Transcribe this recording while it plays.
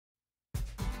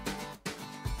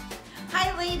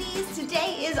ladies.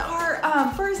 Today is our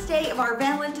first day of our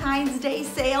Valentine's Day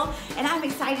sale, and I'm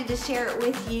excited to share it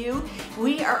with you.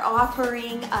 We are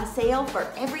offering a sale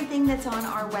for everything that's on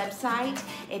our website.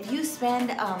 If you spend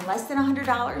less than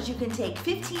 $100, you can take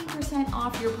 15%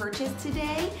 off your purchase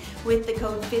today with the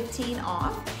code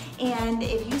 15OFF. And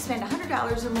if you spend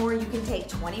 $100 or more, you can take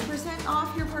 20%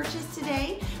 off your purchase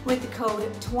today with the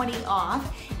code 20OFF.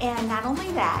 And not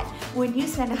only that, when you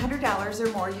spend $100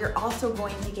 or more, you're also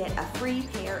going to get a free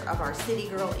pair of our City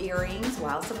Girl earrings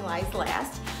while supplies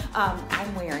last.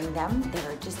 I'm wearing them.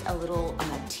 They're just a little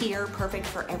tear, perfect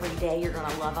for every day. You're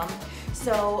gonna love them.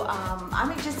 So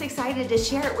I'm just excited to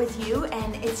share it with you,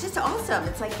 and it's just awesome.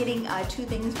 It's like getting two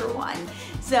things for one.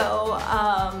 So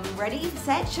ready,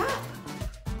 set, shop.